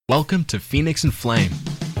Welcome to Phoenix and Flame,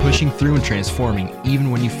 pushing through and transforming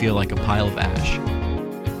even when you feel like a pile of ash.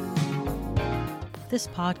 This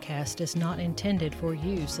podcast is not intended for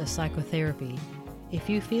use as psychotherapy. If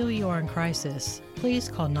you feel you are in crisis, please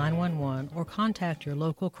call 911 or contact your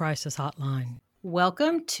local crisis hotline.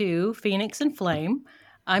 Welcome to Phoenix and Flame.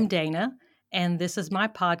 I'm Dana, and this is my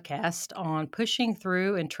podcast on pushing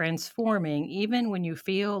through and transforming even when you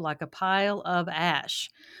feel like a pile of ash.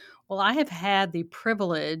 Well, I have had the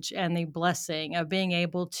privilege and the blessing of being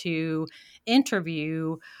able to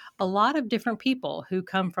interview a lot of different people who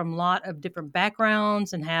come from a lot of different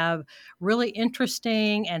backgrounds and have really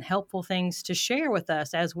interesting and helpful things to share with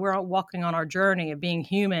us as we're walking on our journey of being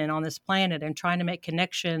human on this planet and trying to make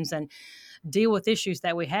connections and deal with issues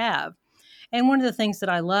that we have. And one of the things that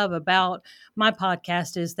I love about my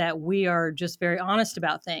podcast is that we are just very honest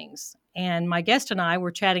about things. And my guest and I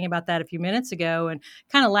were chatting about that a few minutes ago and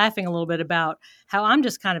kind of laughing a little bit about how I'm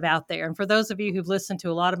just kind of out there. And for those of you who've listened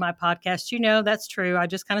to a lot of my podcasts, you know that's true. I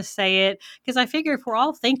just kind of say it because I figure if we're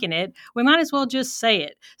all thinking it, we might as well just say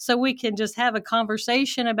it so we can just have a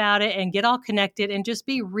conversation about it and get all connected and just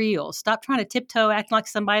be real. Stop trying to tiptoe, acting like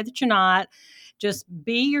somebody that you're not. Just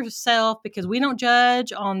be yourself, because we don't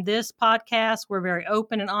judge on this podcast. We're very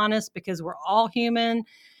open and honest because we're all human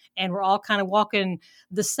and we're all kind of walking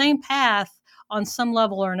the same path on some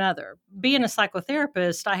level or another. Being a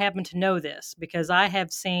psychotherapist, I happen to know this because I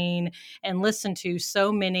have seen and listened to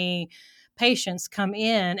so many patients come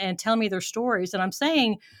in and tell me their stories. And I'm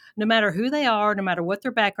saying, no matter who they are, no matter what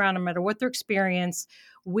their background, no matter what their experience,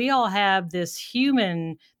 we all have these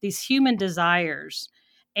human desires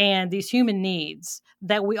and these human needs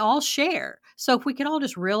that we all share. So if we could all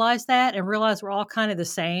just realize that and realize we're all kind of the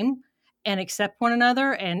same and accept one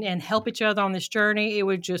another and help each other on this journey, it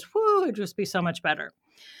would just be so much better.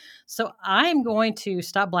 So I'm going to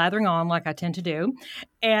stop blathering on like I tend to do,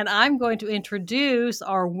 and I'm going to introduce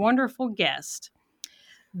our wonderful guest.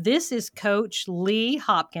 This is Coach Lee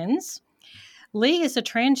Hopkins. Lee is a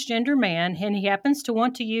transgender man, and he happens to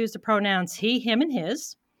want to use the pronouns he, him, and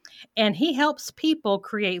his. And he helps people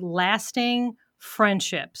create lasting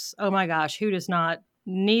friendships. Oh my gosh, who does not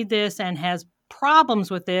need this and has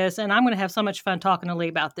problems with this? And I'm going to have so much fun talking to Lee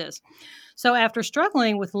about this. So after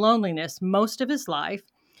struggling with loneliness most of his life,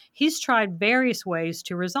 he's tried various ways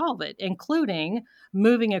to resolve it, including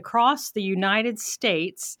moving across the United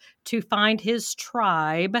States to find his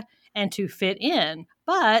tribe and to fit in.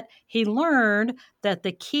 But he learned that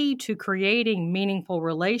the key to creating meaningful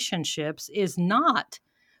relationships is not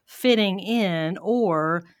fitting in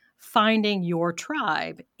or finding your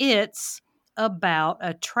tribe. It's about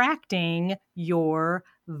attracting your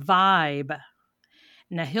vibe.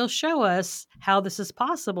 Now, he'll show us how this is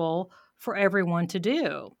possible for everyone to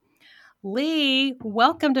do. Lee,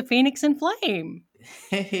 welcome to Phoenix and Flame.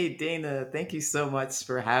 Hey, Dana, thank you so much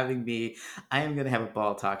for having me. I am going to have a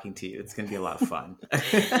ball talking to you. It's going to be a lot of fun.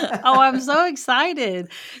 Oh, I'm so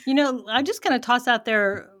excited. You know, I just kind of toss out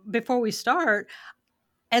there before we start,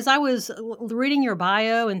 as I was reading your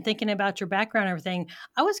bio and thinking about your background and everything,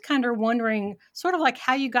 I was kind of wondering sort of like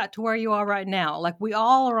how you got to where you are right now. Like, we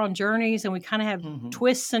all are on journeys and we kind of have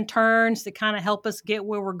twists and turns that kind of help us get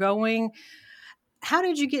where we're going. How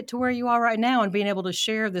did you get to where you are right now and being able to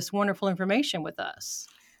share this wonderful information with us?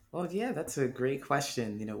 Well, yeah, that's a great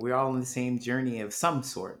question. We're all on the same journey of some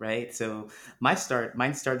sort, right? So mine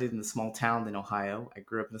started in a small town in Ohio. I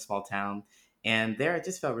grew up in a small town, and there I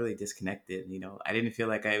just felt really disconnected. I didn't feel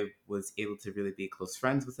like I was able to really be close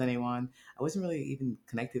friends with anyone. I wasn't really even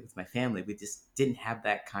connected with my family. We just didn't have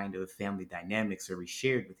that kind of family dynamics where we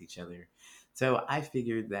shared with each other. So I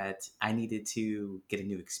figured that I needed to get a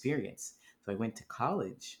new experience. So I went to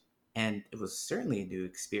college, and it was certainly a new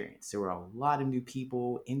experience. There were a lot of new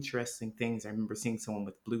people, interesting things. I remember seeing someone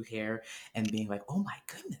with blue hair and being like, oh my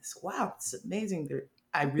goodness, wow, it's amazing.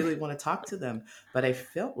 I really want to talk to them. But I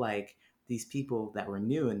felt like these people that were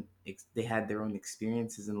new and they had their own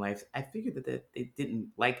experiences in life, I figured that they didn't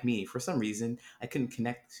like me for some reason. I couldn't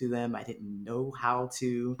connect to them. I didn't know how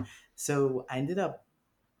to. So I ended up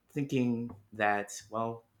thinking that,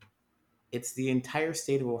 well, it's the entire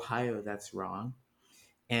state of Ohio that's wrong,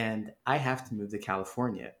 and I have to move to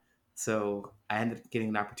California. So I ended up getting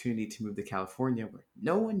an opportunity to move to California where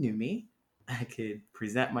no one knew me. I could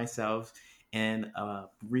present myself and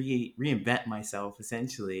reinvent myself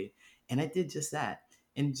essentially. And I did just that.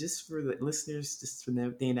 And just for the listeners, just for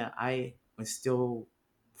note, Dana, I was still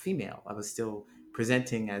female. I was still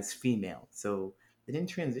presenting as female. So I didn't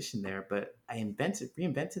transition there, but I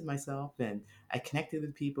reinvented myself, and I connected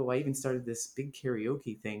with people. I even started this big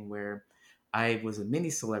karaoke thing where I was a mini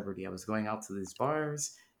celebrity. I was going out to these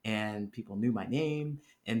bars and people knew my name,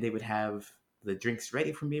 and they would have the drinks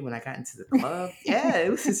ready for me when I got into the club. Yeah,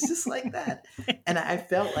 it's just like that. And I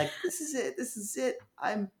felt like this is it. This is it.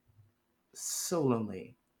 I'm so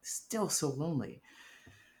lonely. Still so lonely.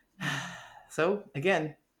 So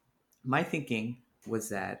again, my thinking was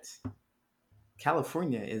that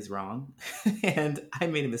California is wrong, and I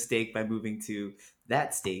made a mistake by moving to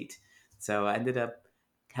that state. So I ended up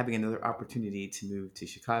having another opportunity to move to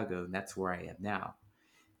Chicago, and that's where I am now.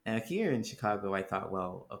 Now, here in Chicago, I thought,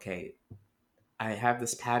 well, okay, I have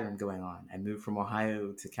this pattern going on. I moved from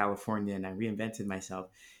Ohio to California and I reinvented myself.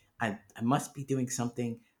 I must be doing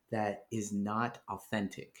something that is not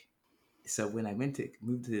authentic. So when I moved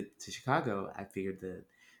to Chicago, I figured that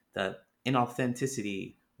the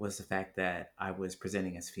inauthenticity was the fact that I was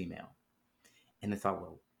presenting as female. And I thought,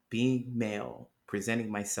 well, being male,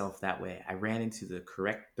 presenting myself that way, I ran into the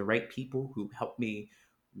right people who helped me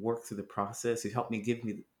work through the process, who helped me give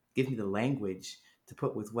me the language to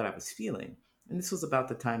put with what I was feeling. And this was about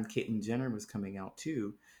the time Caitlyn Jenner was coming out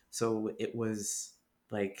too. So it was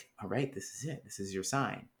like, all right, this is it. This is your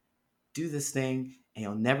sign. Do this thing and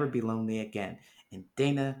you'll never be lonely again. And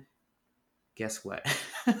Dana, guess what?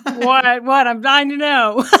 What? I'm dying to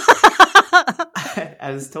know.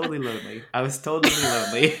 I was totally lonely. I was totally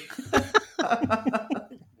lonely.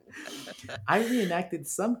 I reenacted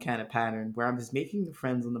some kind of pattern where I was making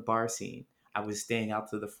friends on the bar scene. I was staying out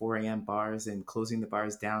to the 4 a.m. bars and closing the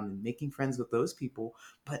bars down and making friends with those people,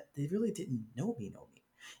 but they really didn't know me.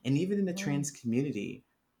 And even in the trans community,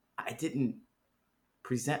 I didn't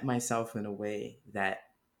present myself in a way that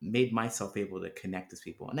made myself able to connect with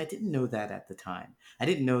people. And I didn't know that at the time. I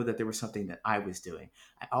didn't know that there was something that I was doing.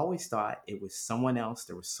 I always thought it was someone else.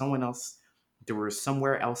 There was someone else. There was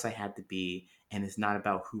somewhere else I had to be. And it's not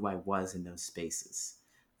about who I was in those spaces.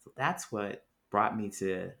 So that's what brought me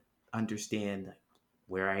to understand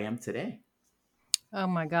where I am today. Oh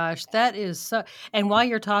my gosh, that is so. And while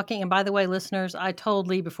you're talking, and by the way, listeners, I told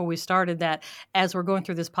Lee before we started that as we're going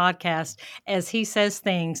through this podcast, as he says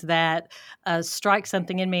things that strike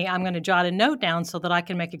something in me, I'm going to jot a note down so that I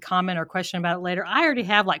can make a comment or question about it later. I already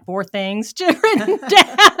have like 4 things written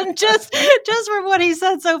down just for what he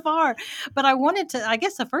said so far. But I wanted to, I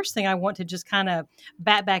guess the first thing I want to just kind of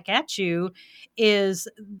bat back at you is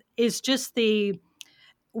just the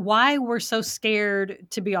why we're so scared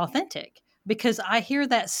to be authentic, because I hear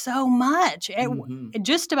that so much. Mm-hmm.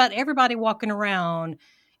 Just about everybody walking around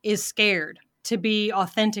is scared to be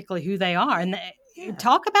authentically who they are. And Yeah.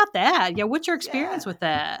 talk about that. Yeah. What's your experience Yeah. with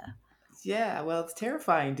that? Yeah, well, it's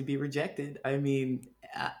terrifying to be rejected. I mean,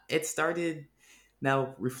 it started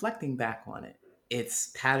now reflecting back on it.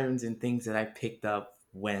 It's patterns and things that I picked up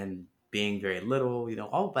when being very little,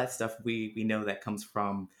 all that stuff we know that comes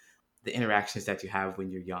from the interactions that you have when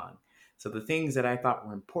you're young. So the things that I thought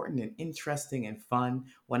were important and interesting and fun,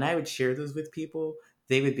 when I would share those with people,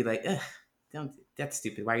 they would be like, ugh, that's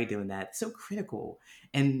stupid. Why are you doing that? It's so critical.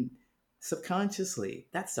 And subconsciously,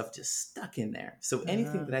 that stuff just stuck in there. So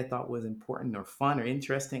anything that I thought was important or fun or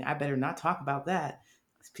interesting, I better not talk about that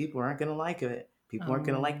because people aren't going to like it. People aren't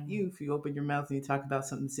going to like you if you open your mouth and you talk about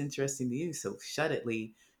something that's interesting to you. So shut it,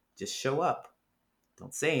 Lee. Just show up.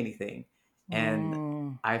 Don't say anything.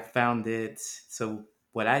 And I found it. So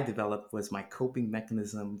what I developed was my coping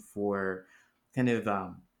mechanism for kind of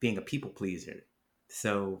being a people pleaser.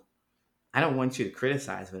 So I don't want you to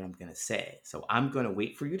criticize what I'm going to say. So I'm going to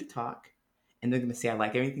wait for you to talk, and they're going to say, I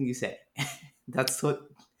like everything you say. that's what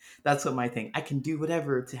my thing. I can do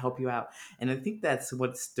whatever to help you out. And I think that's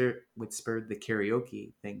what spurred the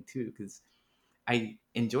karaoke thing too, because I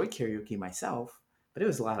enjoyed karaoke myself, but it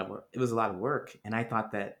was a lot of work. It was a lot of work. And I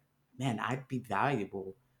thought that, man, I'd be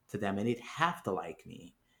valuable to them and they'd have to like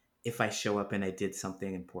me if I show up and I did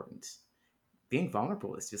something important. Being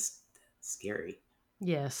vulnerable is just scary.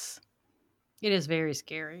 Yes, it is very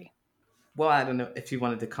scary. Well, I don't know if you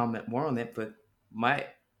wanted to comment more on it, but now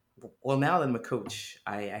that I'm a coach,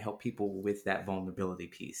 I help people with that vulnerability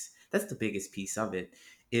piece. That's the biggest piece of it,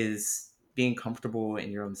 is being comfortable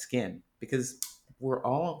in your own skin, because we're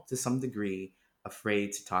all to some degree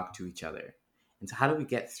afraid to talk to each other. And so how do we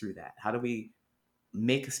get through that? How do we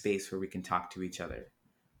make a space where we can talk to each other?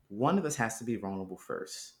 One of us has to be vulnerable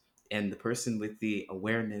first. And the person with the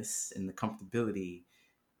awareness and the comfortability,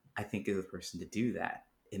 I think, is the person to do that.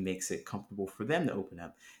 It makes it comfortable for them to open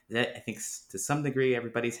up. That, I think, to some degree,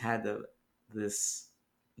 everybody's had this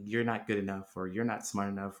you're not good enough, or you're not smart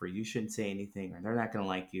enough, or you shouldn't say anything, or they're not going to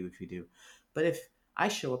like you if you do. But if I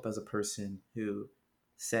show up as a person who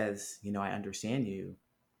says, I understand you,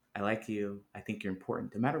 I like you, I think you're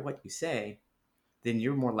important, no matter what you say, then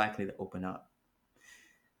you're more likely to open up.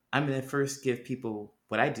 I'm going to first give people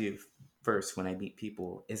what I do first when I meet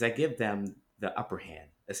people is I give them the upper hand,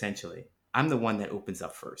 essentially. I'm the one that opens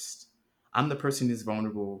up first. I'm the person who's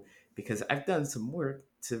vulnerable because I've done some work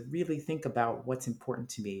to really think about what's important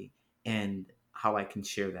to me and how I can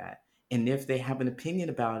share that. And if they have an opinion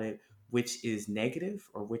about it, which is negative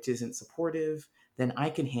or which isn't supportive, then I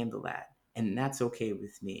can handle that. And that's okay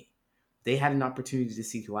with me. They had an opportunity to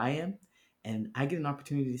see who I am, and I get an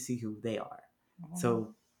opportunity to see who they are.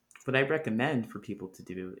 So what I recommend for people to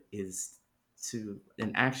do is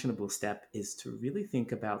an actionable step is to really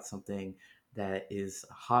think about something that is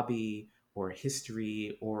a hobby or a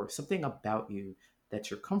history or something about you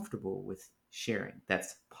that you're comfortable with sharing,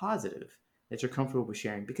 that's positive, that you're comfortable with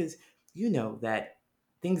sharing, because you know that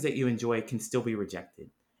things that you enjoy can still be rejected,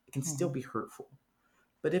 it can still be hurtful.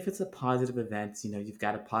 But if it's a positive event, you've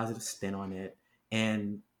got a positive spin on it,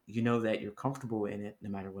 and you know that you're comfortable in it no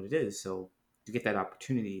matter what it is. So you get that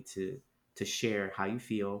opportunity to share how you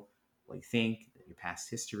feel, what you think, your past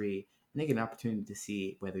history, and they get an opportunity to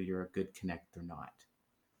see whether you're a good connect or not.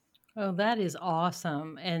 Oh, that is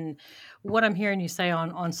awesome. And what I'm hearing you say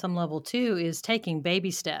on some level too is taking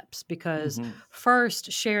baby steps, because Mm-hmm.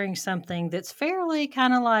 first sharing something that's fairly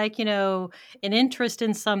kind of like, an interest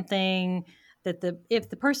in something that if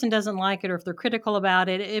the person doesn't like it or if they're critical about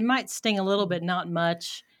it, it might sting a little bit, not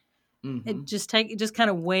much. Mm-hmm. It just kind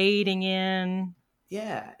of wading in.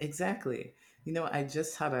 Yeah, exactly. I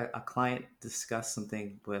just had a client discuss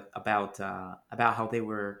something about how they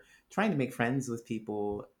were trying to make friends with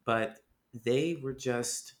people, but they were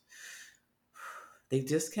just they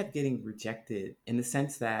just kept getting rejected in the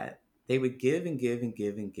sense that they would give and give and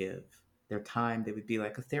give and give their time. They would be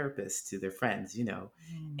like a therapist to their friends.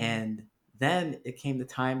 And then it came the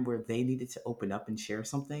time where they needed to open up and share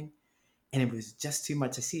something, and it was just too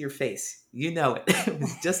much. I see your face. You know it. It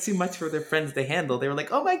was just too much for their friends to handle. They were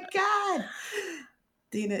like, "Oh my god,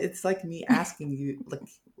 Dina, it's like me asking you,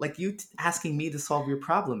 like you asking me to solve your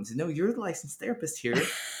problems. No, you're the licensed therapist here.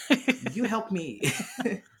 You help me.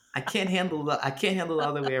 I can't handle the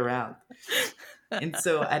other way around." And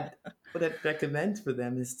so what I'd recommend for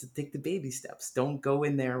them is to take the baby steps. Don't go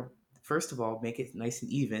in there. First of all, make it nice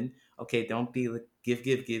and even. Okay, don't be like give,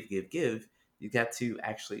 give, give, give, give. You got to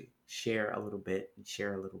actually share a little bit and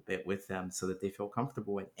share a little bit with them so that they feel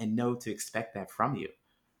comfortable and know to expect that from you.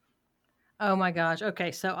 Oh my gosh.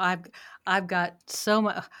 Okay, so I've got so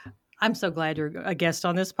much. I'm so glad you're a guest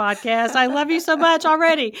on this podcast. I love you so much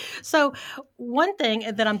already. So, one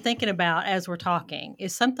thing that I'm thinking about as we're talking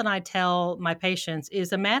is something I tell my patients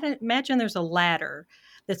is imagine there's a ladder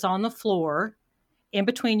that's on the floor in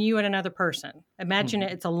between you and another person. Imagine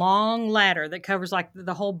Mm-hmm. it's a long ladder that covers like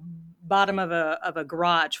the whole bottom of a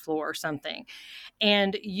garage floor or something.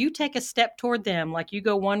 And you take a step toward them, like you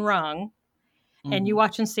go one rung, and you Mm-hmm.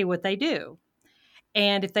 watch and see what they do.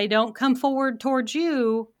 And if they don't come forward towards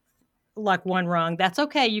you, like one rung, that's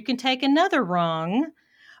okay. You can take another rung,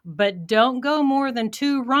 but don't go more than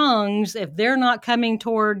two rungs if they're not coming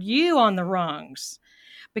toward you on the rungs.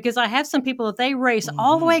 Because I have some people that they race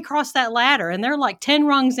all the way Mm-hmm. across that ladder and they're like 10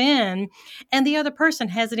 rungs in, and the other person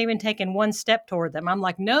hasn't even taken one step toward them. I'm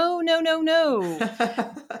like, no, no, no, no.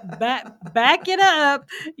 Back it up.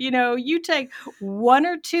 You take one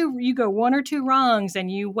or two, you go one or two rungs and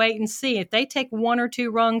you wait and see. If they take one or two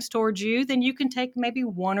rungs towards you, then you can take maybe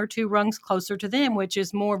one or two rungs closer to them, which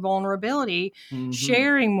is more vulnerability, Mm-hmm.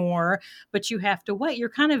 sharing more, but you have to wait. You're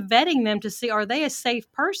kind of vetting them to see, are they a safe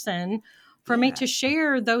person for me Yeah, to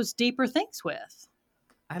share those deeper things with?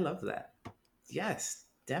 I love that. Yes,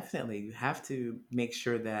 definitely. You have to make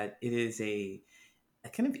sure that it is a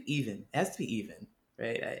kind of even. It has to be even,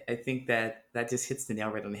 right? I think that just hits the nail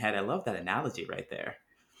right on the head. I love that analogy right there.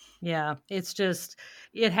 Yeah, it's just,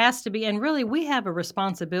 it has to be. And really, we have a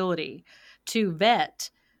responsibility to vet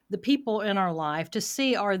the people in our life to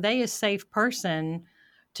see, are they a safe person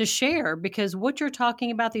to share? Because what you're talking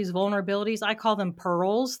about, these vulnerabilities, I call them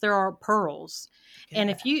pearls. There are pearls. And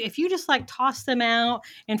Yeah. if you just like toss them out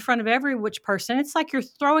in front of every which person, it's like you're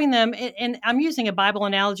throwing them. And I'm using a Bible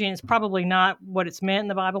analogy, and it's probably not what it's meant in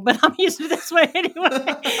the Bible, but I'm using it this way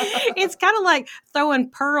anyway. It's kind of like throwing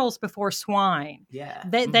pearls before swine. Yeah.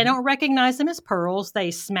 They Mm-hmm. don't recognize them as pearls. They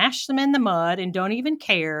smash them in the mud and don't even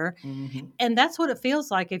care. Mm-hmm. And that's what it feels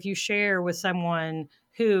like if you share with someone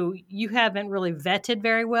who you haven't really vetted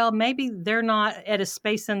very well. Maybe they're not at a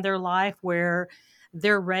space in their life where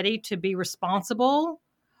they're ready to be responsible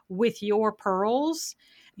with your pearls.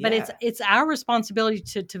 But Yeah. it's our responsibility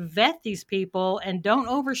to vet these people and don't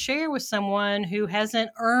overshare with someone who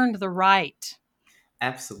hasn't earned the right.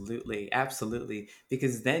 Absolutely, absolutely.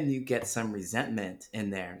 Because then you get some resentment in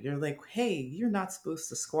there. You're like, hey, you're not supposed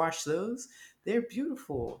to squash those. They're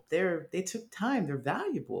beautiful. They took time. They're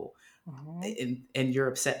valuable. Mhm. And you're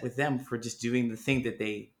upset with them for just doing the thing that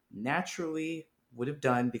they naturally would have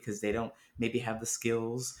done because they don't maybe have the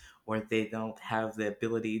skills, or they don't have the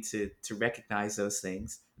ability to recognize those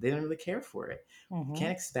things. They don't really care for it. You Mhm.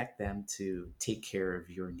 can't expect them to take care of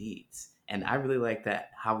your needs. And I really like that,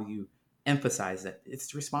 how you emphasize that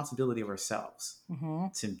it's the responsibility of ourselves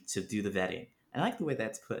Mhm. to do the vetting. I like the way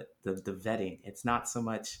that's put, the vetting. It's not so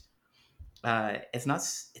much it's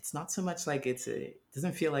not so much like it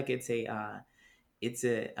doesn't feel like it's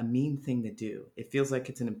a mean thing to do. It feels like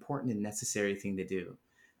it's an important and necessary thing to do.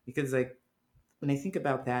 Because like when I think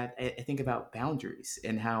about that, I think about boundaries,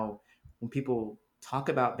 and how when people talk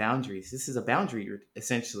about boundaries, this is a boundary you're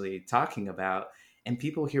essentially talking about. And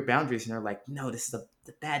people hear boundaries and they're like, no, this is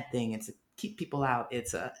the bad thing. It's to keep people out.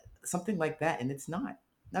 It's a something like that. And it's not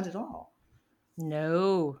at all.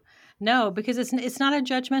 No, no, because it's not a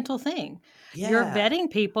judgmental thing. You're Yeah. vetting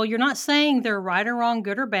people. You're not saying they're right or wrong,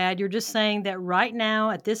 good or bad. You're just saying that right now,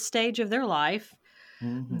 at this stage of their life,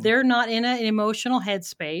 Hmm. they're not in an emotional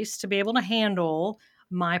headspace to be able to handle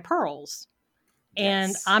my pearls.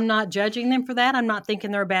 And Yes. I'm not judging them for that. I'm not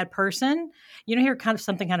thinking they're a bad person. You know, here kind of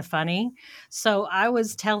something kind of funny. So I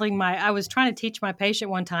was trying to teach my patient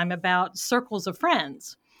one time about circles of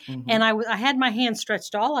friends. And Hmm. I had my hands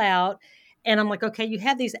stretched all out. And I'm like, okay, you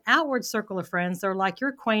have these outward circle of friends. They're like your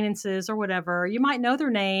acquaintances or whatever. You might know their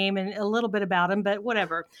name and a little bit about them, but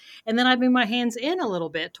whatever. And then I move my hands in a little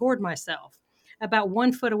bit toward myself, about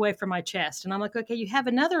 1 foot away from my chest. And I'm like, okay, you have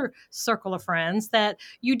another circle of friends that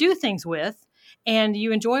you do things with and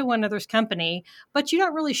you enjoy one another's company, but you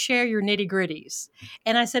don't really share your nitty gritties.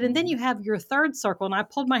 And I said, and then Hmm. you have your third circle. And I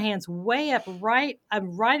pulled my hands way up,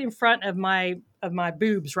 I'm right in front of my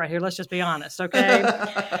boobs right here. Let's just be honest, okay?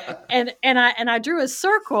 And I drew a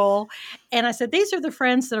circle, and I said, these are the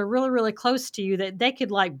friends that are really really close to you, that they could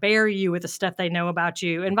like bury you with the stuff they know about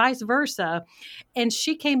you, and vice versa. And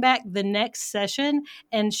she came back the next session,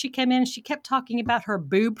 and she came in and she kept talking about her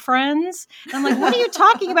boob friends. And I'm like, what are you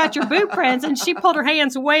talking about, your boob friends? And she pulled her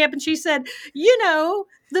hands way up and she said, you know,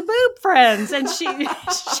 the boob friends. And she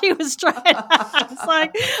was trying. I was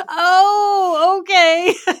like, oh,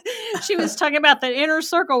 okay. She was talking about the inner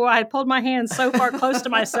circle where I had pulled my hands so far close to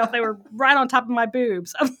myself they were right on top of my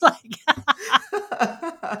boobs. I was like,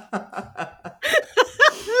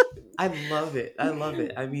 I love it. I love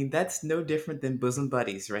it. I mean, that's no different than bosom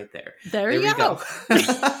buddies right there. there There we you go. go.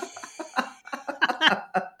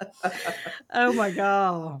 Oh my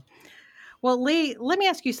god. Well, Lee, let me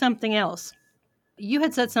ask you something else. You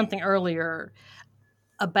had said something earlier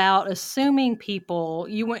about assuming people.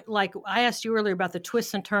 You went like I asked you earlier about the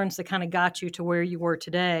twists and turns that kind of got you to where you were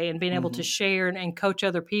today and being able to Hmm. share and coach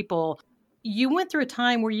other people. You went through a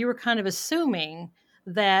time where you were kind of assuming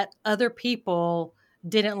that other people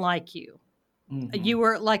didn't like you. Hmm. You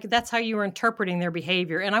were like, that's how you were interpreting their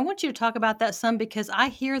behavior. And I want you to talk about that some, because I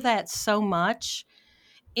hear that so much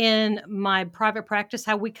in my private practice,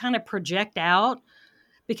 how we kind of project out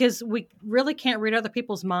because we really can't read other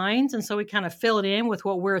people's minds. And so we kind of fill it in with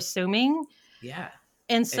what we're assuming. Yeah.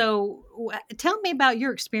 And Eh, so tell me about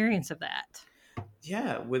your experience of that.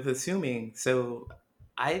 yeah. With assuming. So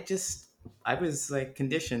I just, I was like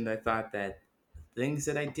conditioned. I thought that things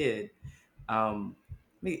that I did, um,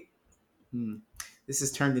 me, hmm, this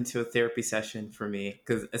has turned into a therapy session for me,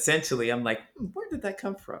 because essentially I'm like, where did that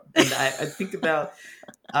come from? And I think about,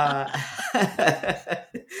 uh,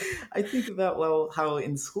 I think about, well, how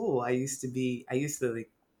in school I used to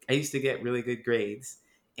get really good grades,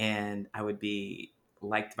 and I would be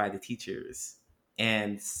liked by the teachers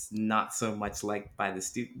and not so much liked by the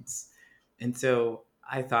students. And so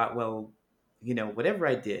I thought, well, whatever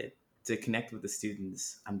I did to connect with the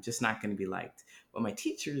students, I'm just not going to be liked. But my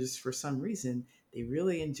teachers, for some reason, they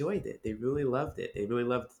really enjoyed it. They really loved it. They really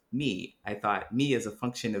loved me. I thought me as a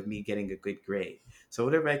function of me getting a good grade. So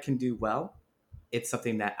whatever I can do well, it's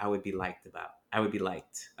something that I would be liked about. I would be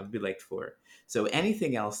liked. I would be liked for. So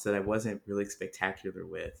anything else that I wasn't really spectacular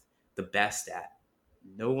with, the best at,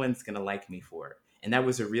 no one's gonna like me for. And that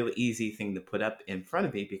was a real easy thing to put up in front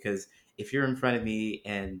of me, because if you're in front of me,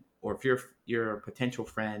 or if you're a potential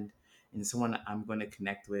friend and someone I'm going to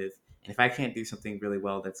connect with, and if I can't do something really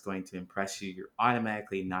well that's going to impress you, you're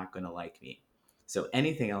automatically not going to like me. So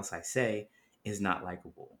anything else I say is not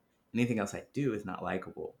likable. Anything else I do is not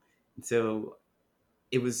likable. And so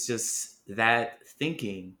it was just that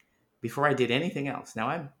thinking before I did anything else. Now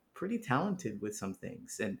I'm pretty talented with some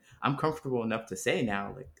things, and I'm comfortable enough to say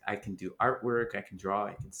now, like, I can do artwork, I can draw,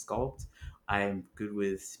 I can sculpt. I'm good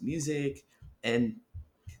with music. And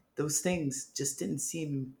those things just didn't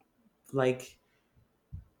seem like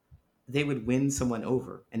they would win someone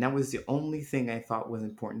over. And that was the only thing I thought was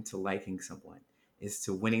important to liking someone, is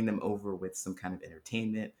to winning them over with some kind of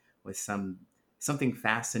entertainment, with something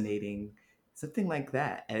fascinating, something like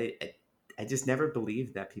that. I just never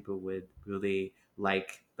believed that people would really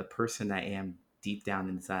like the person I am deep down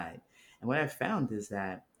inside. And what I've found is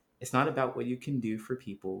that it's not about what you can do for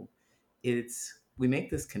people. It's we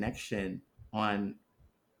make this connection on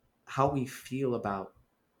how we feel about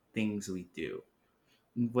things we do.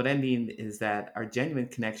 What I mean is that our genuine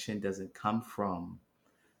connection doesn't come from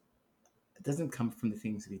the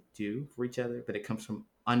things we do for each other, but it comes from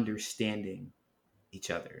understanding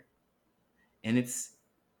each other. And it's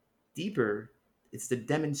deeper. It's the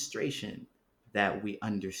demonstration that we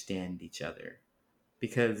understand each other,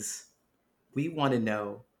 because we want to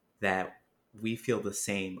know that we feel the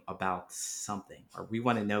same about something, or we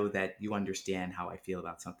want to know that you understand how I feel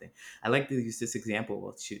about something. I like to use this example.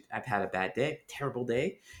 Well, shoot, I've had a bad day, terrible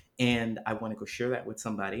day, and I want to go share that with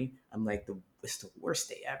somebody. I'm like, it's the worst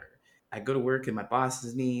day ever. I go to work and my boss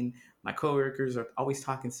is mean. My coworkers are always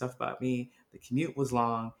talking stuff about me. The commute was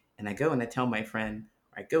long, and I go and I tell my friend,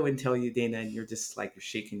 or I go and tell you, Dana, and you're just like, you're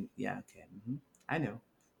shaking. Yeah, okay, I know.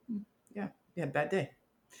 Yeah, bad day.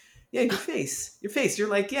 Yeah, your face. You're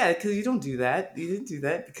like, yeah, because you don't do that. You didn't do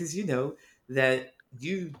that because you know that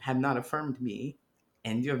you have not affirmed me,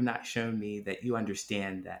 and you have not shown me that you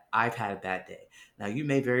understand that I've had a bad day. Now, you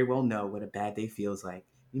may very well know what a bad day feels like.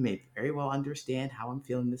 You may very well understand how I'm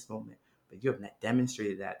feeling this moment, but you have not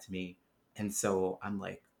demonstrated that to me. And so I'm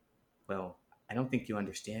like, well, I don't think you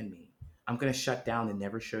understand me. I'm going to shut down and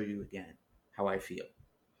never show you again how I feel.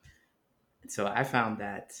 And so I found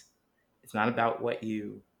that it's not about what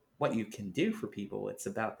you can do for people. It's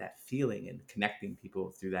about that feeling and connecting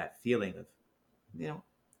people through that feeling of,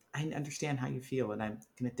 I understand how you feel, and I'm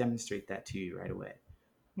going to demonstrate that to you right away.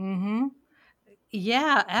 Mm-hmm.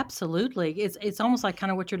 Yeah, absolutely. It's almost like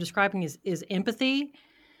kind of what you're describing is empathy.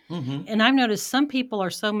 Mm-hmm. And I've noticed some people are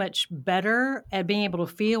so much better at being able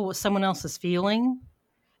to feel what someone else is feeling.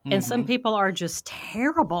 And some Mm-hmm. people are just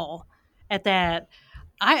terrible at that.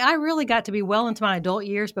 I really got to be well into my adult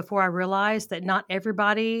years before I realized that not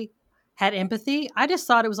everybody had empathy. I just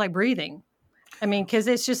thought it was like breathing. I mean, because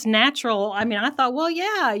it's just natural. I mean, I thought, well,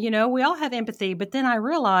 yeah, we all have empathy. But then I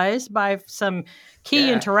realized by some key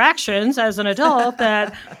Yeah. interactions as an adult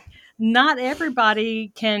that not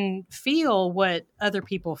everybody can feel what other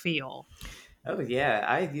people feel. Oh yeah,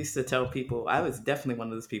 I used to tell people, I was definitely one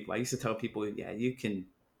of those people. I used to tell people, yeah,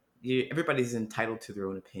 everybody's entitled to their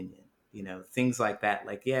own opinion. Things like that.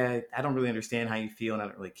 Like, yeah, I don't really understand how you feel, and I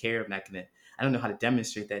don't really care. I don't know how to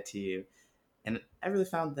demonstrate that to you. And I really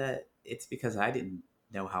found that it's because I didn't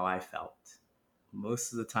know how I felt.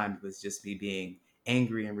 Most of the time, it was just me being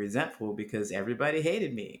angry and resentful because everybody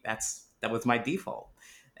hated me. That was my default.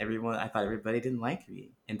 I thought everybody didn't like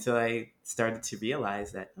me, until I started to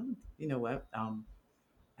realize that, oh, you know what,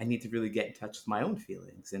 I need to really get in touch with my own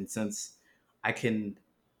feelings. And since I can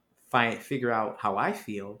figure out how I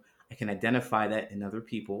feel, I can identify that in other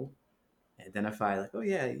people. Identify like, oh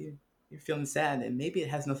yeah, you're feeling sad, and maybe it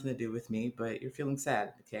has nothing to do with me, but you're feeling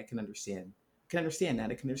sad. Okay, I can understand. I can understand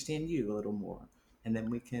that. I can understand you a little more, and then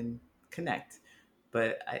we can connect.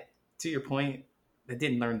 But to your point, I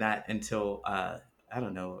didn't learn that until I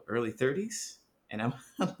don't know, early 30s, and I'm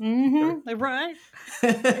Mm-hmm. Right?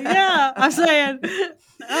 Yeah, I'm saying,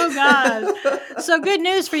 oh God. So good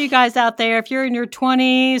news for you guys out there. If you're in your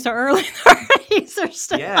 20s or early 30s or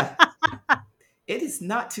stuff. Yeah. It is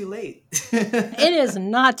not too late. It is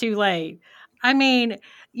not too late. I mean,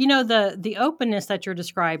 the openness that you're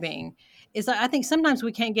describing is, I think sometimes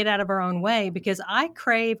we can't get out of our own way, because I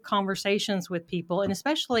crave conversations with people, and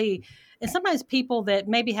sometimes people that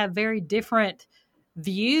maybe have very different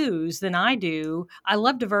views than I do. I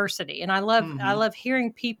love diversity, and I love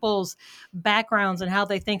hearing people's backgrounds and how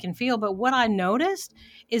they think and feel. But what I noticed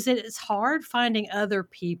is that it's hard finding other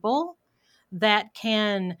people that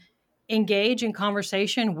can engage in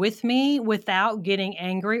conversation with me without getting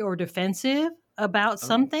angry or defensive about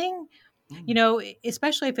something,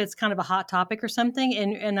 especially if it's kind of a hot topic or something.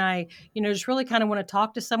 And I, just really kind of want to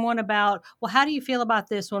talk to someone about, well, how do you feel about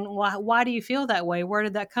this one? Why do you feel that way? Where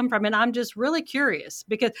did that come from? And I'm just really curious,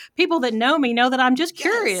 because people that know me know that I'm just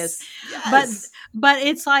curious. Yes. But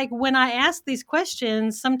it's like, when I ask these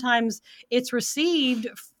questions, sometimes it's received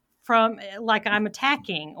from like I'm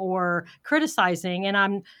attacking or criticizing, and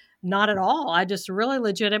I'm not at all. I just really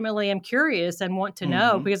legitimately am curious and want to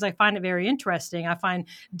know, because I find it very interesting. I find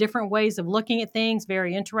different ways of looking at things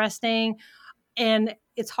very interesting. And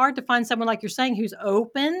it's hard to find someone, like you're saying, who's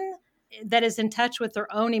open, that is in touch with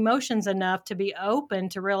their own emotions enough to be open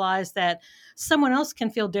to realize that someone else can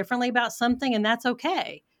feel differently about something, and that's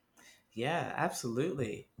okay. Yeah,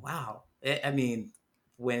 absolutely. Wow. I mean,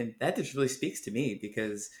 when that just really speaks to me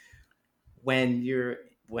because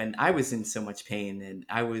when I was in so much pain and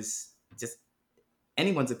I was just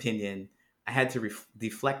anyone's opinion, I had to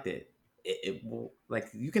deflect it. Like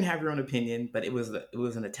you can have your own opinion, but it was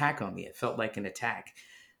an attack on me. It felt like an attack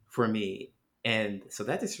for me, and so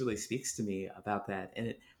that just really speaks to me about that.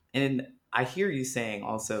 And I hear you saying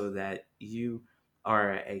also that you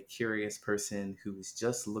are a curious person who's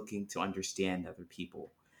just looking to understand other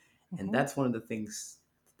people, and Mhm. that's one of the things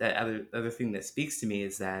that other thing that speaks to me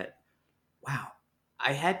is that wow,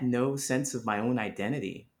 I had no sense of my own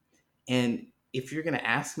identity. And if you're going to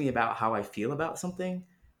ask me about how I feel about something,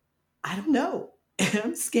 I don't know. And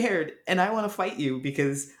I'm scared and I want to fight you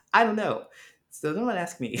because I don't know. So don't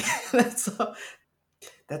ask me. So,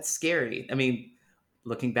 that's scary. I mean,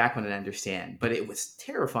 looking back on it, I understand, but it was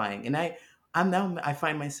terrifying. And I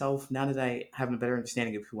find myself, now that I have a better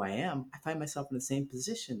understanding of who I am, I find myself in the same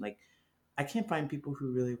position. Like, I can't find people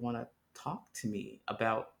who really want to talk to me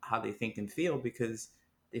about how they think and feel because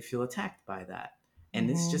they feel attacked by that. And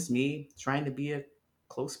it's Mhm. just me trying to be a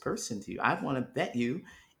close person to you. I want to vet you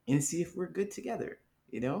and see if we're good together,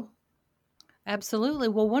 you know? Absolutely.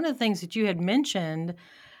 Well, one of the things that you had mentioned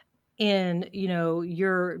in,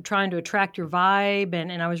 you're trying to attract your vibe,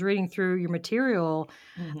 and I was reading through your material,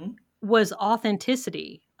 Hmm. was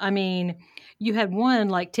authenticity. I mean, you had one,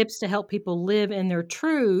 like, tips to help people live in their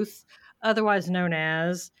truth, otherwise known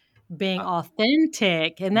as being Uh,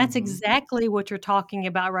 authentic, and that's hmm. exactly what you're talking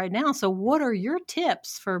about right now. So what are your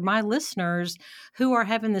tips for my listeners who are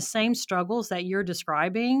having the same struggles that you're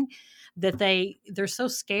describing, that they're so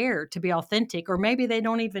scared to be authentic, or maybe they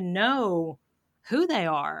don't even know who they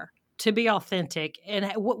are to be authentic, and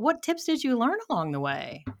what tips did you learn along the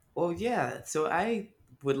way? Well, yeah. So I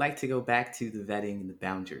would like to go back to the vetting and the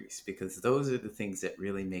boundaries because those are the things that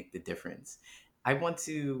really make the difference. I want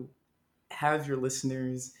to have your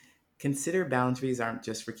listeners consider boundaries aren't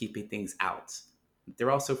just for keeping things out, they're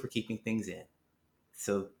also for keeping things in.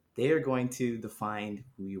 So they are going to define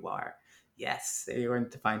who you are. Yes, they are going to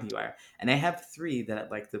define who you are. And I have three that I'd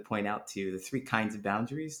like to point out to you, the three kinds of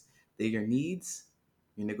boundaries. They're your needs,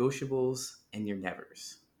 your negotiables, and your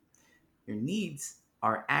nevers. Your needs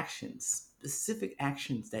are actions, specific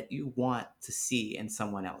actions that you want to see in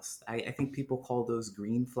someone else. I think people call those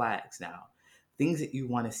green flags now. Things that you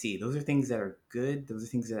want to see. Those are things that are good. Those are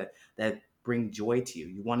things that bring joy to you.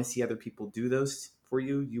 You want to see other people do those for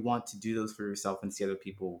you. You want to do those for yourself and see other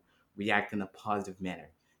people react in a positive manner.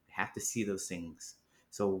 You have to see those things.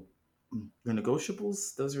 So your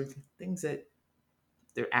negotiables, those are things that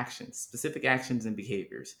they're actions, specific actions and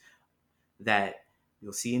behaviors that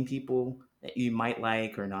you'll see in people that you might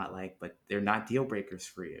like or not like, but they're not deal breakers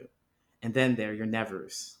for you. And then there are your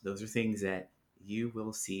nevers. Those are things that you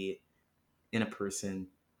will see in a person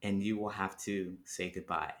and you will have to say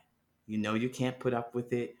goodbye. You know you can't put up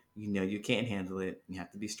with it. You know you can't handle it. You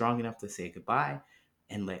have to be strong enough to say goodbye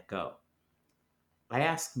and let go. I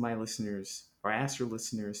ask my listeners, or I ask your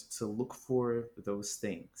listeners to look for those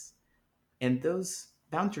things. And those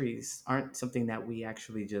boundaries aren't something that we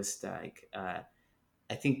actually just I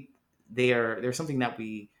think they're something that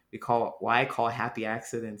we call why I call happy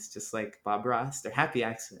accidents, just like Bob Ross. They're happy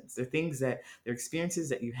accidents. They're things that they're experiences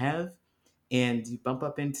that you have, and you bump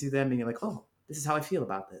up into them, and you're like, oh, this is how I feel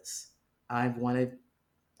about this. I've wanted,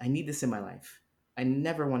 I need this in my life. I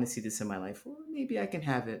never want to see this in my life. Or maybe I can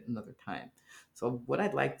have it another time. So what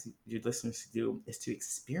I'd like your listeners to do is to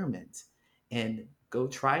experiment and go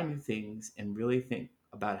try new things and really think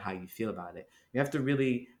about how you feel about it. You have to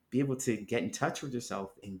really be able to get in touch with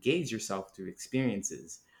yourself, engage yourself through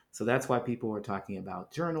experiences. So that's why people are talking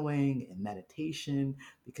about journaling and meditation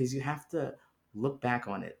because you have to look back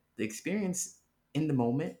on it. The experience in the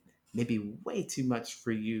moment may be way too much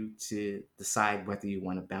for you to decide whether you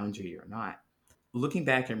want a boundary or not. Looking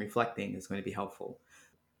back and reflecting is going to be helpful.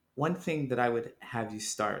 One thing that I would have you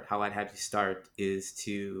start, how I'd have you start, is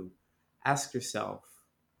to ask yourself,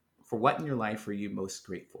 for what in your life are you most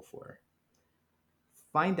grateful for?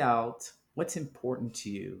 Find out what's important to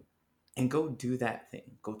you and go do that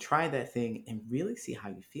thing. Go try that thing and really see how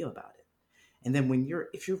you feel about it. And then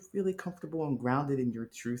if you're really comfortable and grounded in your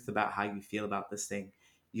truth about how you feel about this thing,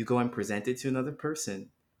 you go and present it to another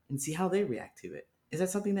person and see how they react to it. Is that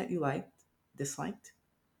something that you liked, disliked?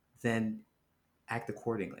 Then act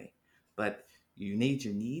accordingly. But you need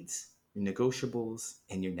your needs, your negotiables,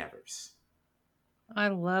 and your nevers. I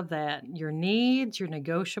love that. Your needs, your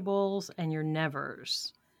negotiables, and your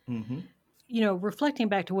nevers. Mm-hmm. Reflecting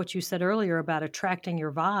back to what you said earlier about attracting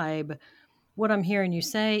your vibe, what I'm hearing you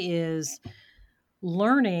say is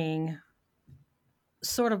learning,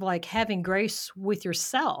 sort of like having grace with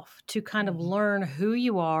yourself to kind of Mm-hmm. learn who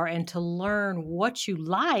you are and to learn what you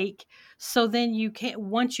like. So then you can,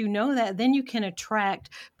 once you know that, then you can attract,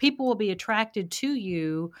 people will be attracted to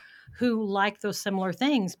you who like those similar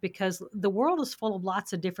things, because the world is full of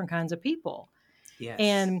lots of different kinds of people. Yes.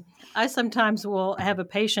 And I sometimes will have a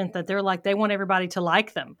patient that they're like, they want everybody to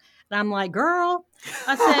like them. And I'm like, girl,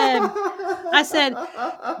 I said,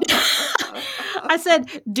 I said,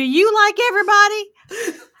 do you like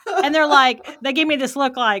everybody? And they're like, they give me this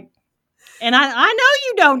look like, and I know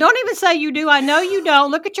you don't. Don't even say you do. I know you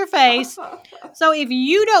don't. Look at your face. So if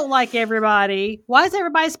you don't like everybody, why is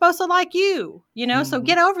everybody supposed to like you? So Mm-hmm.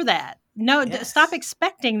 get over that. No, Yes. stop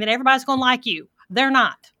expecting that everybody's going to like you. They're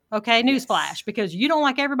not. Okay, Yes. newsflash, because you don't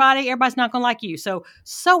like everybody, everybody's not going to like you. So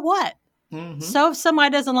what? Mm-hmm. So if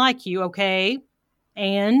somebody doesn't like you, okay,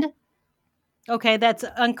 and okay, that's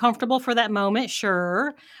uncomfortable for that moment,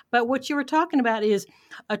 sure. But what you were talking about is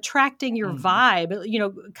attracting your Mm-hmm.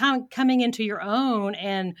 vibe, kind of coming into your own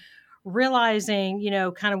and realizing,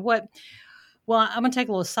 kind of what. Well, I'm going to take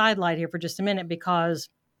a little sidelight here for just a minute, because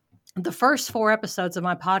the first 4 episodes of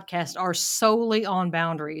my podcast are solely on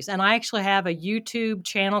boundaries. And I actually have a YouTube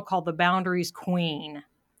channel called The Boundaries Queen,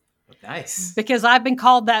 Nice. because I've been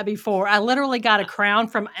called that before. I literally got a crown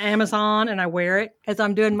from Amazon and I wear it as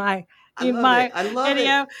I'm doing my I love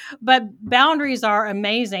video. it. But boundaries are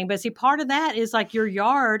amazing. But see, part of that is like your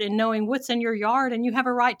yard and knowing what's in your yard, and you have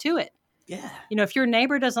a right to it. Yeah. If your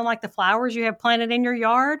neighbor doesn't like the flowers you have planted in your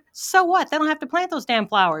yard, so what? They don't have to plant those damn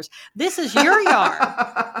flowers. This is your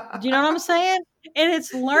yard. Do you know what I'm saying? And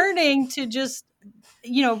it's learning to just,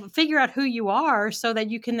 figure out who you are so that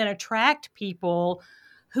you can then attract people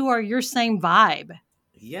who are your same vibe.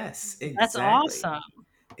 Yes, That's exactly. awesome.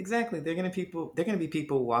 Exactly. They're gonna be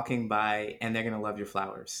people walking by and they're gonna love your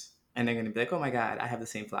flowers. And they're gonna be like, oh my God, I have the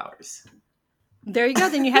same flowers. There you go.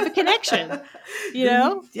 Then you have a connection,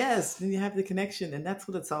 Yes, then you have the connection, and that's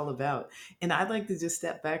what it's all about. And I'd like to just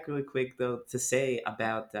step back really quick, though, to say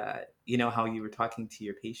about how you were talking to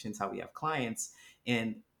your patients, how we have clients,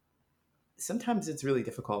 and sometimes it's really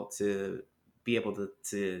difficult to be able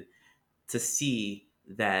to see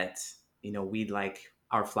that we like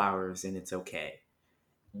our flowers and it's okay.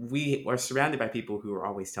 We are surrounded by people who are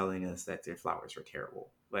always telling us that their flowers are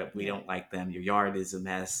terrible, that we don't like them, your yard is a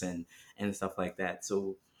mess, and stuff like that.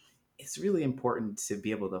 So it's really important to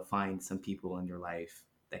be able to find some people in your life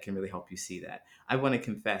that can really help you see that. I want to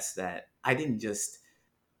confess that I didn't just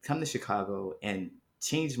come to Chicago and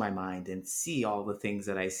change my mind and see all the things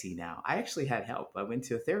that I see now. I actually had help. I went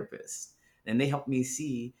to a therapist and they helped me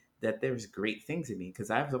see that there's great things in me, because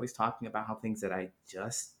I was always talking about how things that I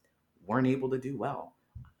just weren't able to do well.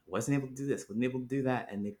 Wasn't able to do this, wasn't able to do that.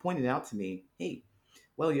 And they pointed out to me, hey,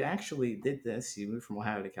 well, you actually did this. You moved from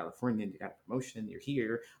Ohio to California and you got a promotion. You're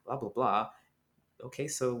here, blah, blah, blah. Okay,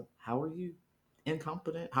 so how are you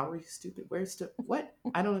incompetent? How are you stupid? Where's the what?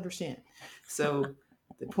 I don't understand. So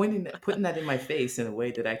putting that in my face in a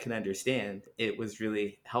way that I can understand, it was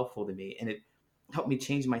really helpful to me, and it helped me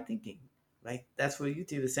change my thinking. Right? That's what you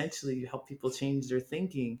do. Essentially, you help people change their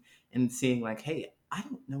thinking and seeing like, hey, I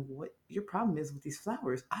don't know what your problem is with these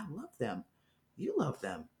flowers. I love them. You love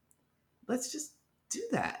them. Let's just do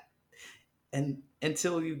that. And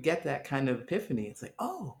until you get that kind of epiphany, it's like,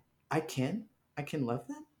 oh, I can love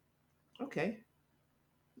them. Okay,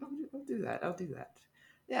 I'll do that. I'll do that.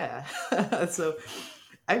 Yeah. So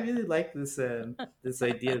I really like this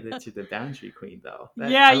idea that you're the boundary queen, though.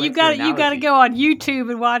 Yeah, I you like your got to analogy. go on YouTube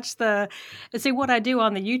and watch and see what I do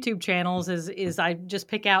on the YouTube channels is I just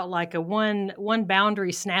pick out like a one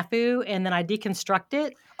boundary snafu, and then I deconstruct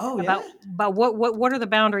it Oh about yeah. what are the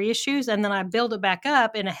boundary issues, and then I build it back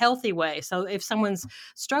up in a healthy way. So if someone's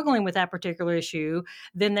struggling with that particular issue,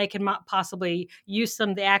 then they can possibly use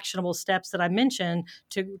some of the actionable steps that I mentioned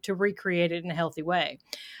to recreate it in a healthy way.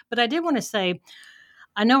 But I did want to say,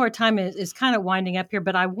 I know our time is kind of winding up here,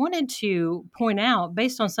 but I wanted to point out,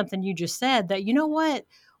 based on something you just said, that you know what?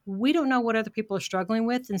 We don't know what other people are struggling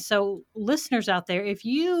with. And so, listeners out there, if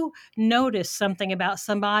you notice something about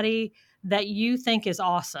somebody that you think is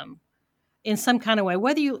awesome in some kind of way,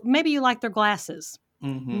 maybe you like their glasses,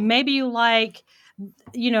 Mm-hmm. maybe you like,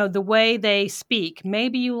 the way they speak,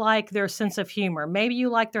 maybe you like their sense of humor, maybe you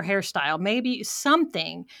like their hairstyle, maybe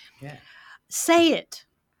something, Yeah. say it.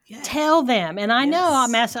 Tell them. And I know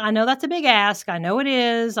I'm Yes. asking, I know that's a big ask. I know it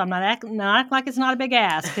is. I'm not acting like it's not a big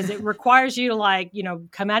ask, because it requires you to, like,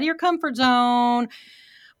 come out of your comfort zone.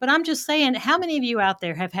 But I'm just saying, how many of you out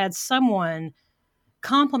there have had someone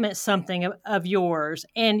compliment something of yours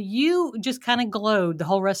and you just kind of glowed the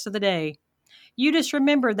whole rest of the day? You just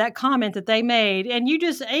remembered that comment that they made, and you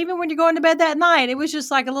just, even when you're going to bed that night, it was just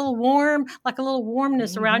like a little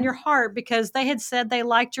warmness around your heart because they had said they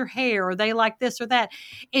liked your hair or they liked this or that.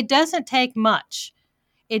 It doesn't take much.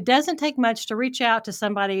 It doesn't take much to reach out to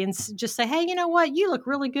somebody and just say, hey, you know what? You look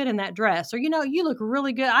really good in that dress. Or, you look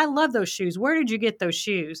really good. I love those shoes. Where did you get those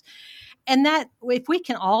shoes? And that, if we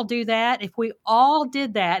can all do that, if we all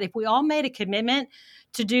did that, if we all made a commitment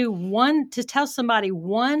to tell somebody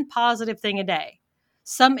one positive thing a day,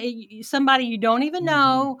 somebody you don't even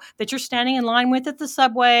know that you're standing in line with at the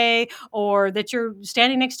subway, or that you're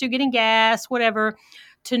standing next to getting gas, whatever,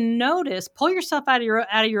 to notice, pull yourself out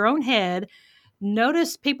of your own head,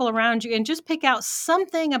 notice people around you and just pick out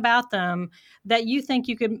something about them that you think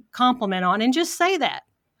you could compliment on, and just say that.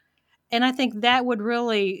 And I think that would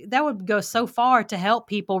go so far to help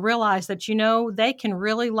people realize that, they can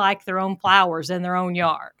really like their own flowers in their own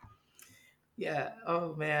yard. Yeah.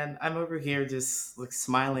 Oh man, I'm over here just like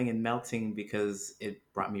smiling and melting because it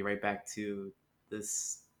brought me right back to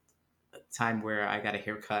this time where I got a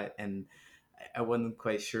haircut and I wasn't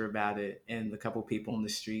quite sure about it. And a couple people on the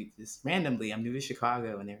street just randomly, I'm new to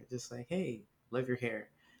Chicago, and they were just like, "Hey, love your hair,"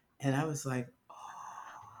 and I was like,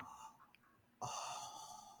 "Oh."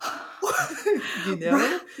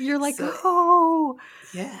 You're like, So oh,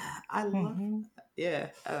 yeah, I love. Yeah,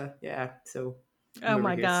 yeah. So I'm oh over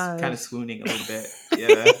my here kind of gosh. swooning a little bit.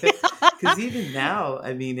 Yeah, because even now,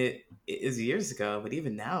 I mean, it is years ago, but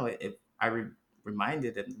even now,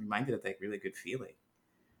 reminded of that really good feeling.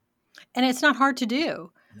 And it's not hard to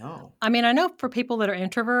do. No. I mean, I know for people that are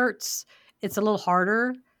introverts, it's a little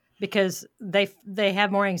harder because they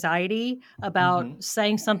have more anxiety about Mm-hmm.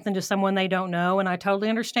 saying something to someone they don't know, and I totally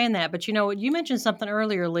understand that. But you mentioned something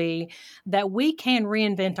earlier, Lee, that we can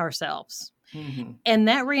reinvent ourselves. Mm-hmm. And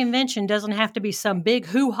that reinvention doesn't have to be some big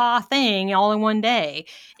hoo-ha thing all in one day.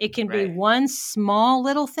 It can be Right. one small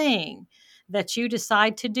little thing that you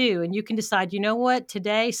decide to do. And you can decide, you know what,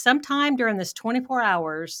 today, sometime during this 24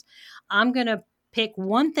 hours, I'm going to pick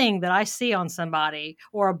one thing that I see on somebody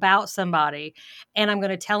or about somebody, and I'm going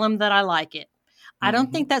to tell them that I like it. I don't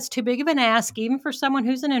Mm-hmm. think that's too big of an ask, even for someone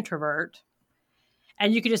who's an introvert.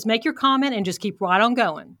 And you could just make your comment and just keep right on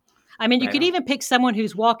going. I mean, you Right could on. even pick someone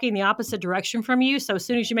who's walking the opposite direction from you. So as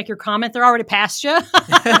soon as you make your comment, they're already past you.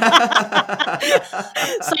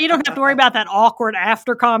 So you don't have to worry about that awkward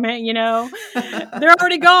after comment, They're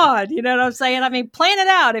already gone. You know what I'm saying? I mean, plan it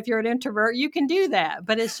out. If you're an introvert, you can do that.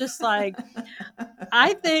 But it's just like,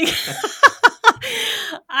 I think,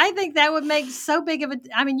 I think that would make so big of a,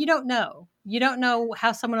 I mean, you don't know. You don't know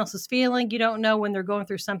how someone else is feeling. You don't know when they're going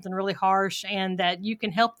through something really harsh, and that you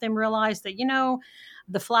can help them realize that,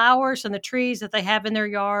 the flowers and the trees that they have in their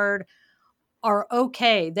yard are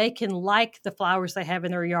okay. They can like the flowers they have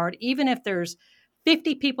in their yard, even if there's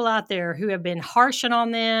 50 people out there who have been harshing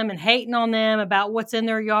on them and hating on them about what's in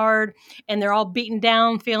their yard, and they're all beaten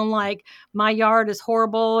down, feeling like my yard is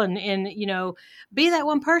horrible. And be that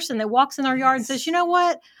one person that walks in their yard and says, you know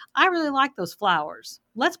what? I really like those flowers.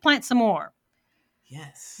 Let's plant some more.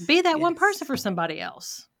 Yes. Be that one person Yes. for somebody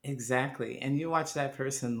else. Exactly. And you watch that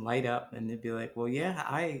person light up and they'd be like, "Well, yeah,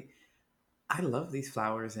 I love these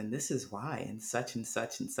flowers and this is why and such and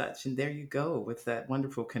such and such." And there you go with that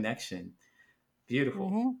wonderful connection.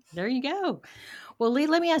 Beautiful. There you go. Well, Lee,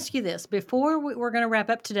 let me ask you this before we're going to wrap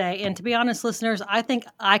up today. And to be honest, listeners, I think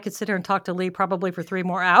I could sit here and talk to Lee probably for 3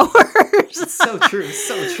 more hours. So true.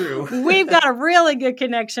 So true. We've got a really good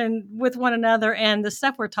connection with one another, and the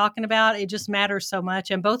stuff we're talking about, it just matters so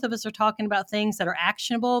much. And both of us are talking about things that are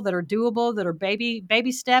actionable, that are doable, that are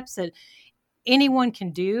baby steps that anyone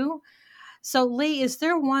can do. So, Lee, is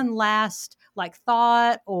there one last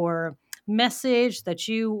thought or message that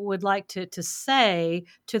you would like to say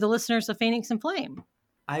to the listeners of Phoenix and Flame?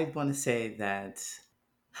 I want to say that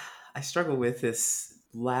I struggle with this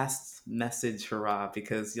last message, hurrah,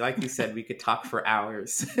 because like you said, we could talk for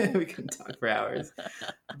hours. We can talk for hours.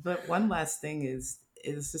 But one last thing is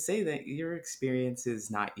to say that your experience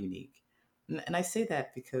is not unique. And I say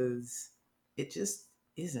that because it just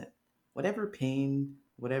isn't. Whatever pain,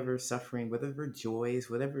 whatever suffering, whatever joys,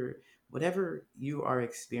 whatever you are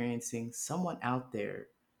experiencing, someone out there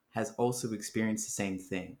has also experienced the same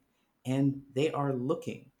thing. And they are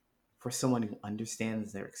looking for someone who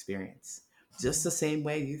understands their experience. Just the same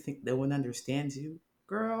way you think no one understands you,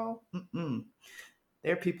 girl. Mm-mm.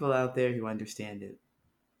 There are people out there who understand it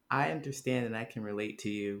I understand and I can relate to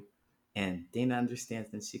you, and Dana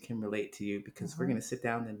understands and she can relate to you because we're gonna sit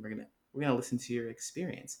down and we're gonna listen to your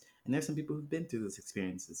experience. And there's some people who've been through those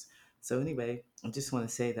experiences. So anyway, I just want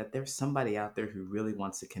to say that there's somebody out there who really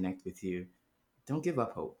wants to connect with you. Don't give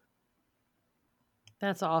up hope.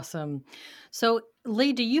 That's awesome. So,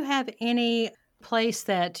 Lee, do you have any place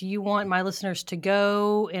that you want my listeners to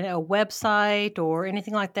go, in a website or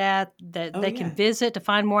anything like that, that Oh they can yeah, visit to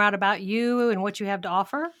find more out about you and what you have to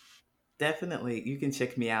offer? definitely. You can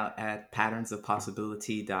check me out at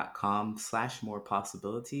patternsofpossibility.com/more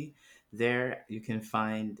possibility. There you can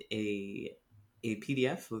find a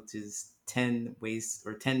PDF, which is 10 ways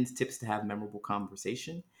or 10 tips to have memorable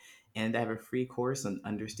conversation. And I have a free course on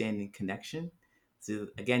understanding connection. So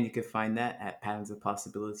again, you can find that at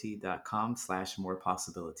patternsofpossibility.com/more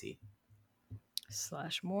possibility.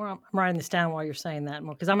 Slash more. I'm writing this down while you're saying that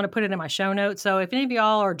more because I'm going to put it in my show notes. So if any of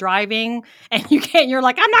y'all are driving and you're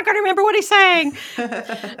like, I'm not going to remember what he's saying.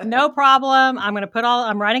 No problem. I'm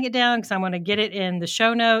writing it down because I'm going to get it in the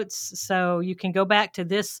show notes. So you can go back to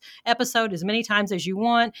this episode as many times as you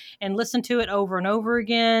want and listen to it over and over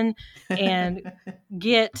again and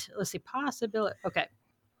let's see, possibility. Okay.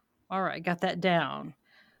 All right. Got that down.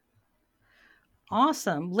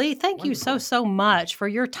 Awesome. Lee, thank you so much for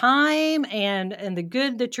your time and the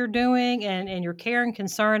good that you're doing and your care and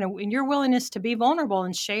concern and your willingness to be vulnerable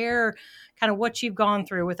and share kind of what you've gone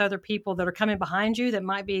through with other people that are coming behind you that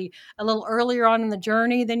might be a little earlier on in the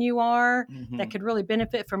journey than you are, that could really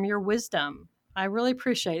benefit from your wisdom. I really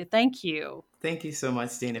appreciate it. Thank you. Thank you so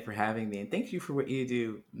much, Dana, for having me. And thank you for what you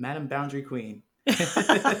do, Madam Boundary Queen.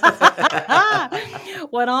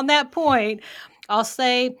 Well, on that point, I'll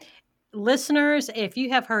say, listeners, if you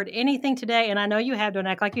have heard anything today, and I know you have, don't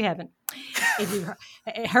act like you haven't. If you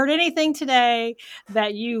heard anything today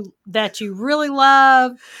that you really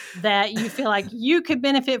love, that you feel like you could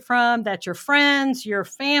benefit from, that your friends, your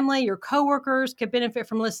family, your coworkers could benefit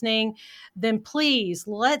from listening, then please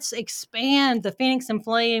let's expand the Phoenix and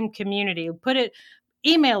Flame community.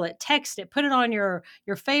 Email it, text it, put it on your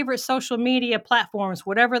favorite social media platforms,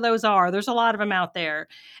 whatever those are. There's a lot of them out there,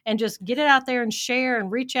 and just get it out there and share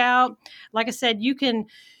and reach out. Like I said, you can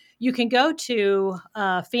go to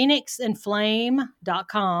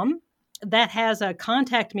phoenixandflame.com. That has a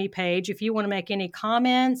contact me page if you want to make any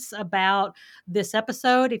comments about this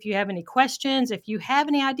episode, if you have any questions, if you have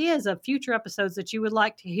any ideas of future episodes that you would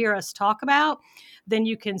like to hear us talk about, then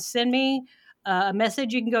you can send me a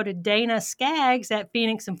message. You can go to Dana Skaggs at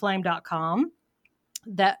phoenixandflame.com.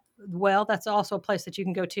 That's also a place that you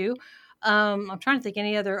can go to. I'm trying to think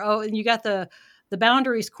any other. Oh, and you got the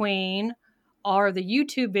Boundaries Queen are the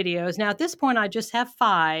YouTube videos. Now at this point, I just have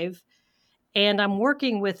 5, and I'm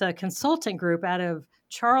working with a consultant group out of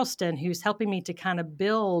Charleston who's helping me to kind of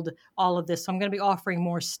build all of this. So I'm going to be offering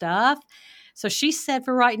more stuff. So she said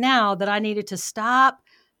for right now that I needed to stop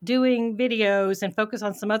doing videos and focus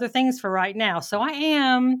on some other things for right now. So I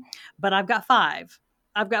am, but I've got 5.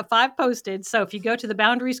 I've got 5 posted. So if you go to the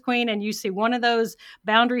Boundaries Queen and you see one of those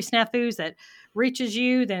boundary snafus that reaches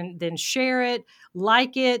you, then share it,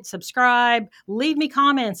 like it, subscribe, leave me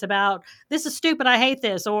comments about this is stupid, I hate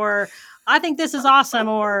this, or I think this is awesome,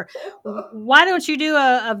 or why don't you do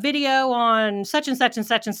a video on such and such and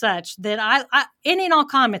such and such. That I any and all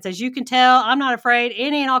comments, as you can tell, I'm not afraid.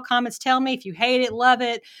 Any and all comments, tell me if you hate it, love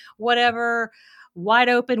it, whatever. Wide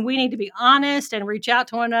open. We need to be honest and reach out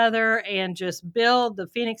to one another and just build the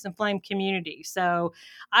Phoenix and Flame community. So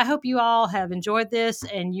I hope you all have enjoyed this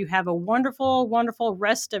and you have a wonderful, wonderful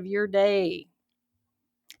rest of your day.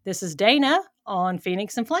 This is Dana on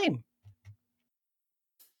Phoenix and Flame.